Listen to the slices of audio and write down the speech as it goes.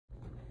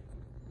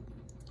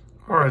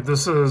All right,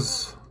 this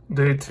is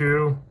day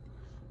 2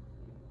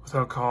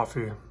 without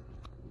coffee,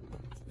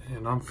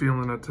 and I'm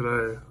feeling it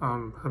today.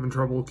 I'm having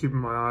trouble keeping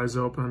my eyes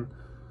open,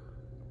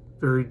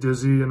 very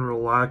dizzy and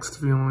relaxed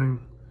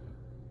feeling,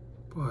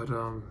 but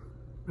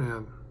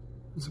man,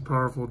 it's a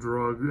powerful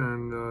drug,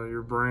 and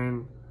your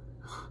brain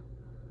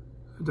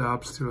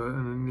adapts to it,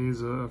 and it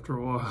needs it after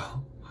a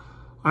while.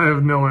 I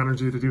have no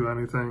energy to do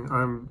anything.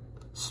 I'm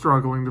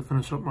struggling to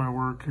finish up my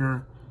work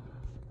here.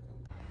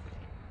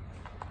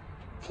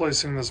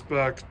 Placing this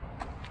back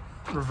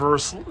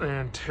reverse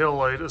and tail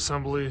light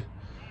assembly.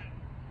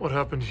 What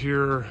happened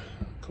here a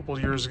couple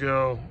years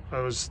ago, I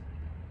was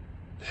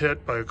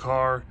hit by a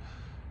car,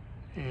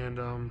 and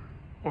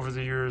over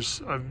the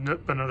years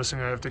I've been noticing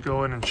I have to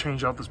go in and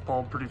change out this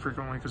bulb pretty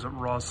frequently because it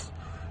rusts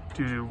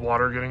due to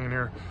water getting in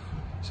here.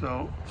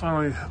 So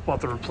finally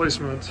bought the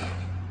replacement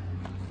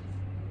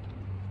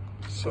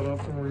set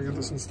up, and we're gonna get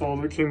this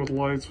installed. It came with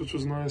lights, which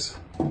was nice.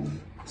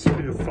 This will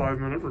be a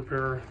 5-minute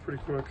repair,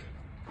 pretty quick.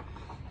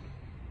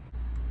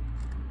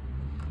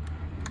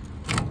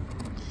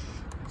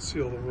 See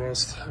all the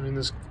rust. I mean,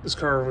 this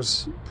car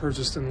was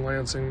purchased in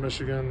Lansing,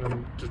 Michigan,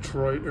 and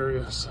Detroit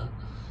area, so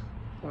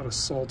a lot of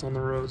salt on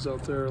the roads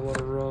out there, a lot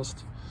of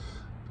rust.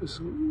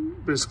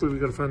 Basically, we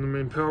gotta find the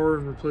main power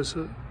and replace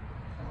it.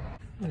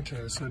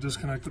 Okay, so I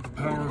disconnected the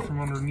power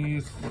from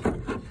underneath.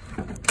 I'm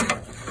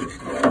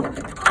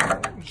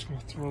just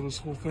gonna throw this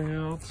whole thing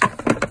out.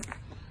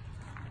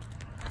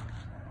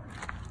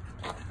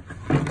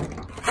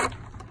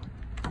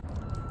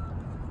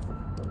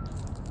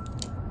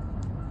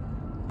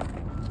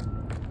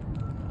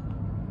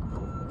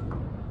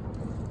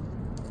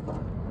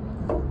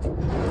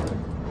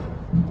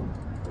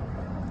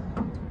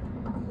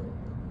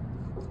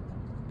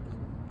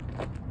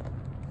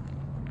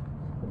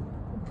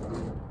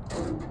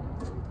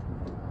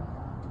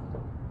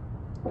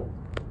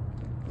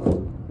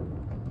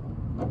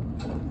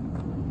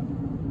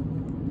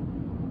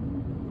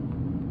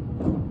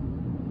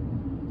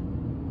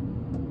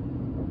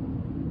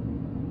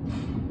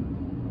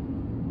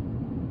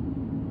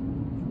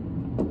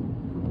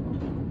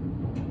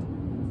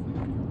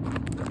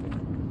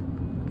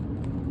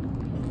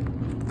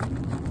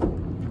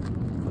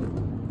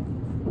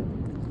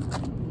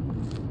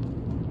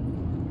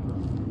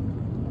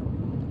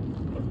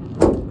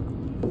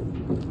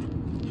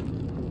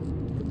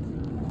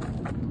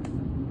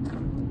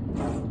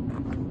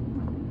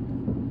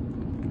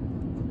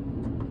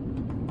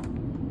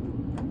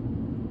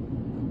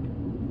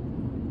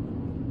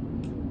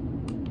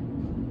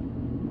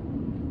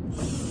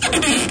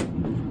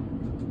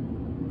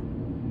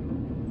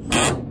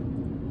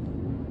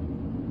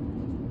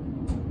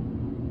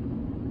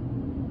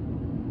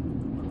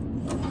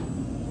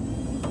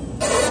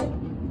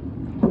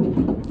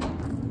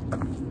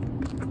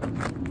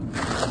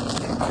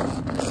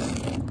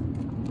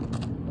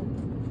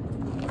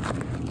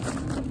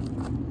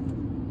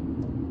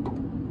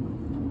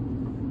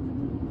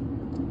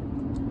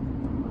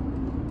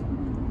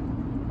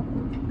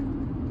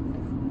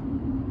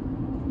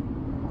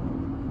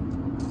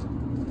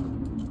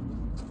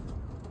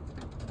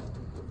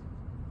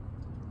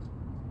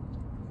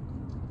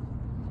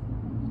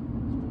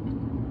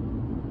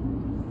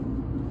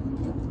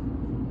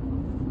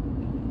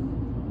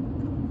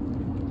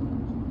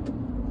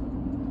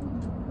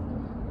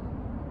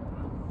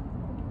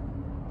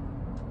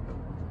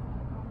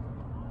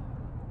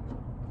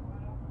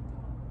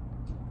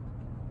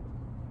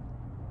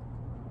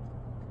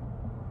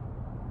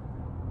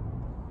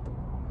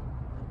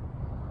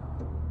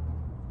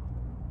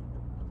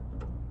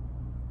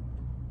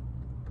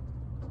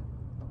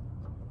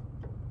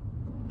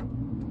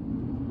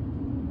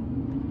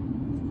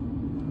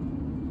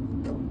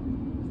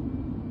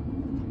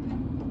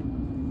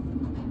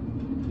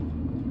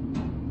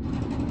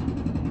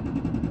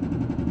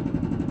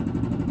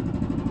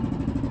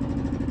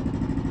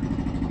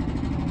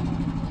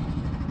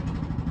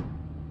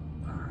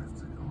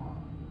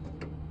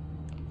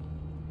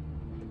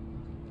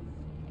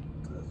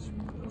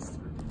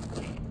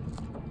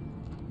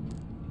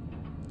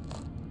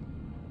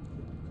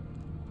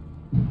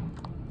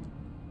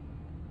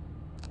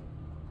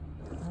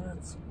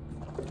 Let's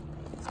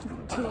do a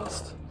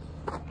test.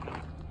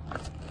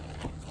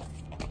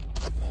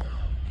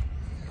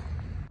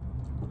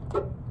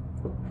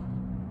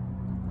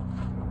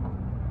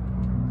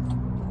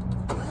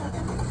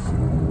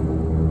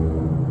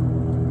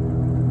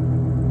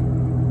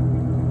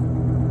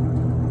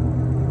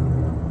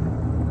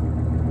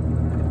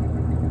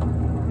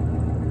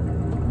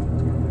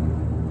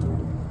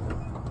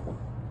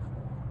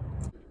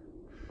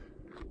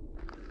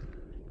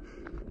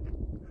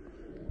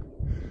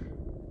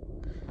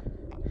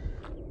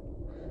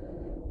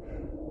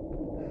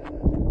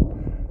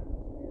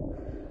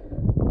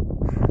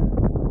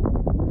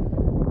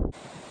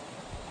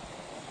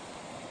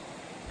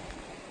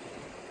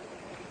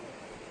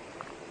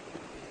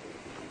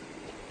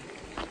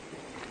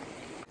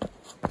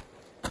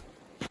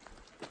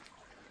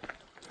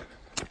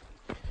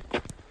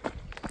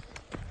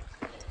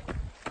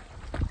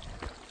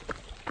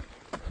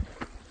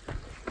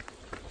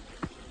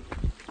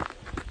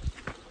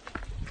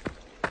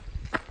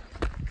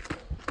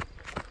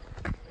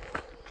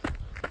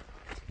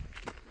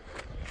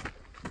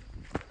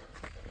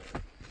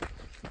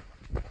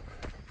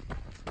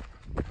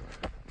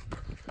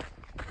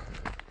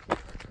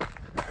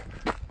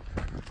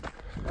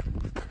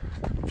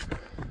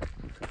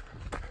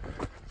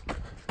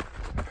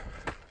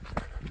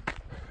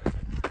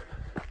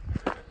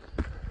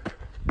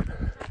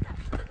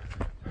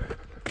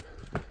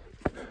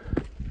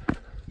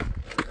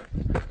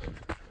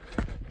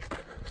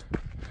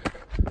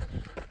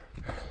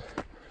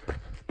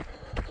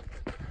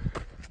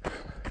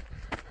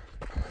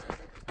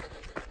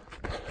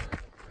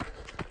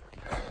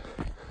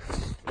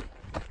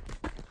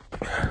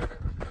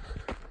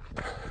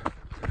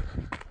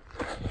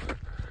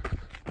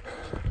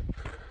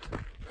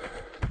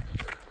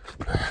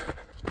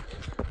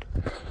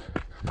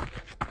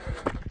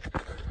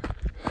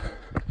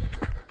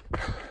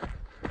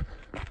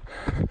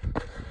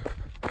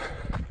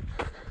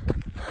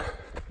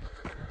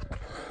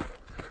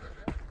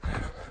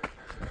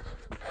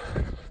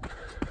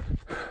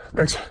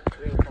 Thanks. Yeah,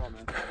 no problem,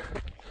 man.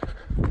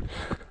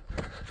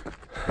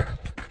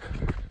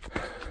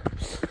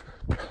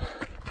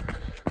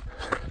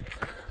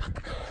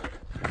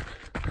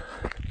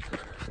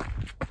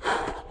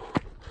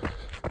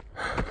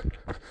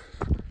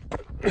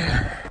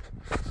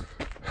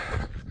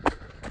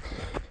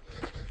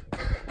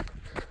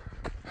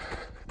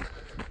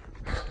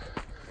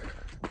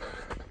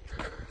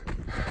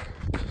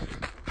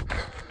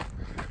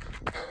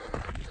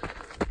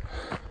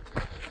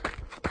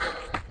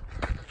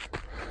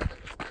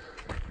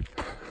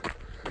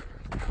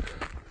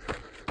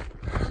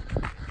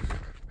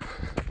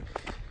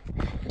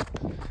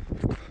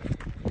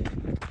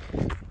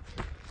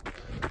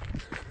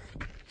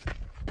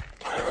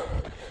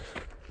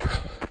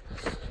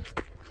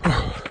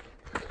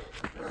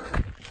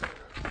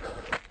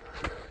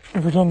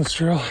 Never done this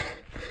trail.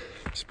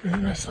 It's pretty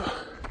nice though.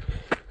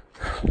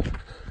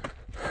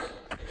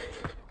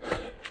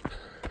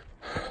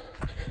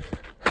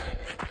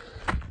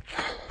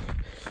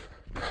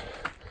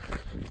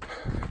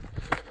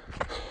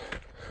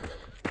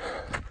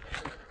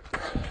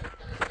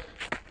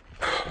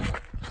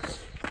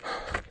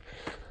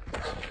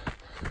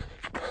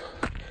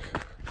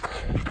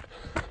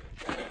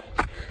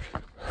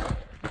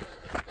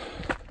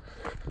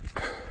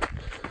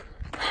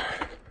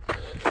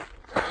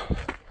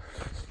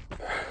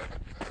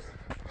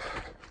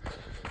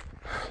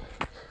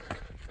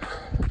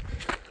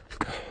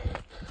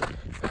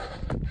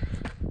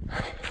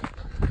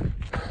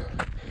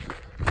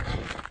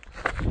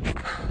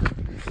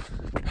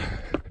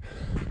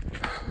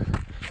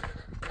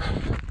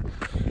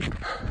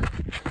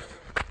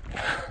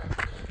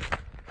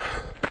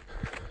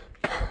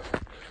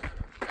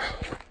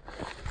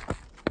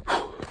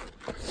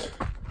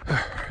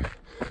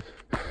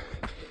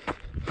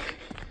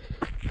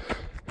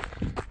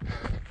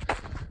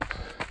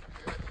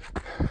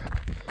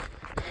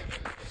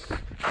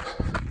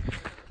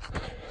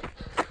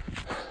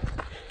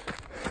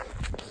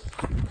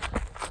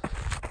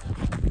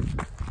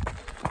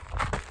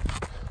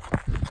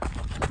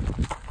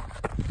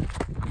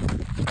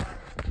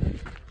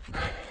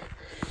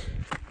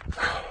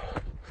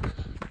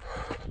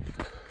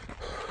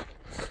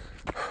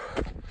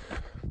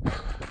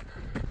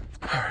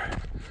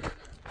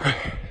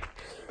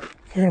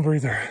 You're gonna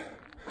breathe there.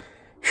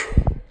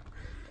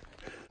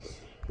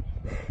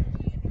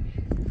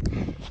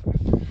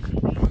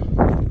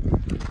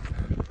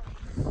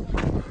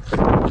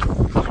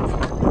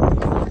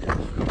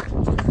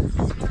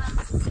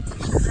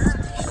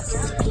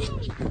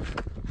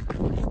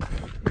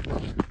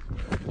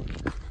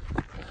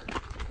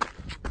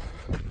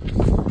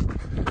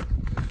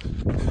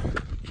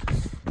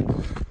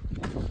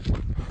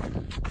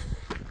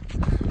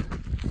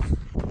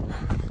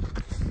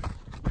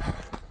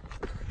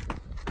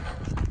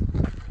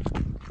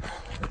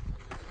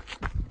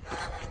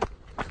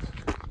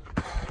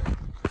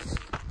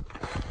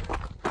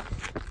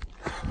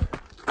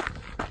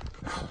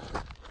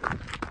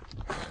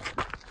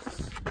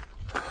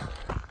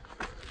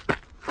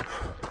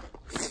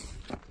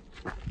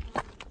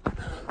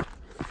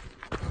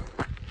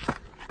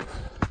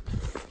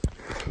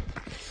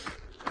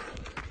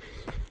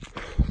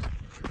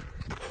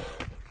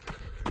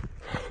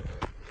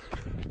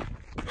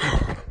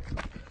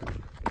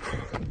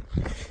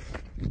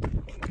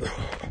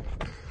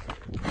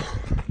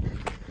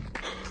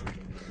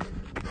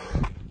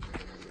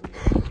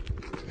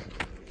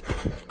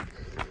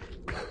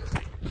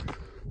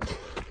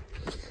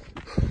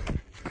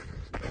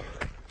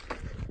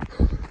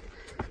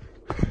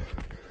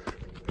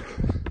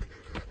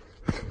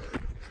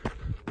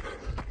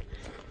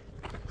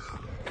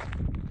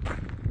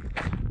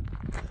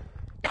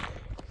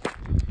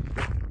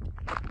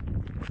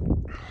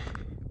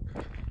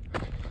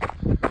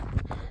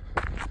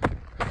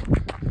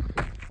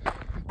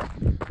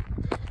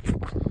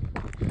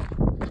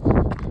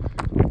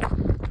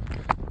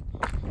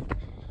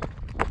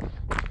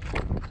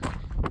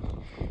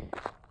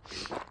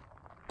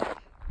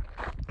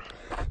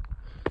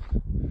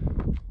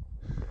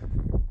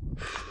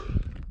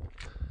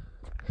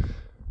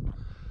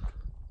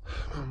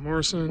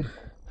 Morrison,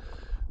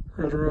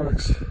 Red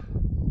Rocks,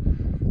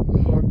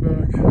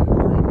 Hogback,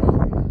 Green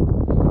Mountain.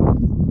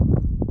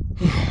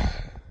 I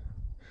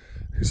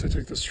guess I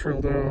take this trail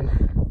down.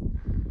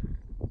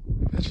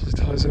 Eventually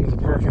ties into the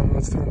parking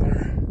lots down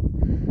there.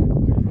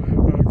 If I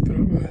head back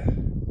that way.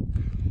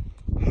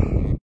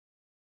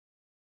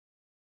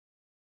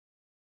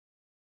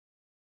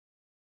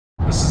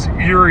 This is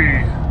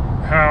eerie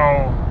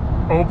how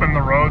open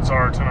the roads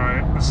are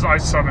tonight. This is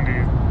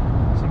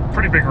I-70. It's a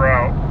pretty big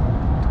route.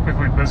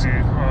 Typically busy.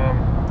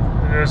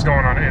 It is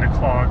going on 8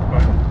 o'clock,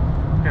 but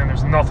man,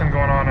 there's nothing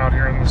going on out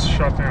here in this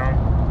shutdown.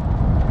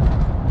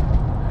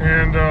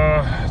 And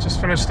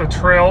just finished the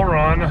trail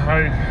run. God,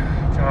 I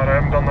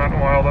haven't done that in a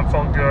while. That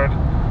felt good.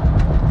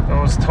 That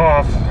was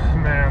tough,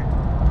 man.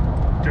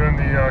 Doing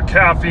the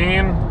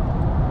caffeine.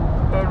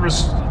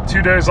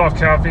 2 days off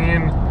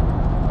caffeine.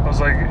 I was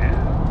like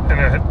in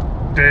a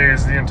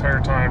daze the entire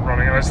time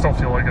running, and I still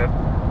feel like it.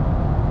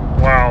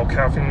 Wow,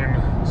 caffeine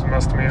has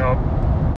messed me up.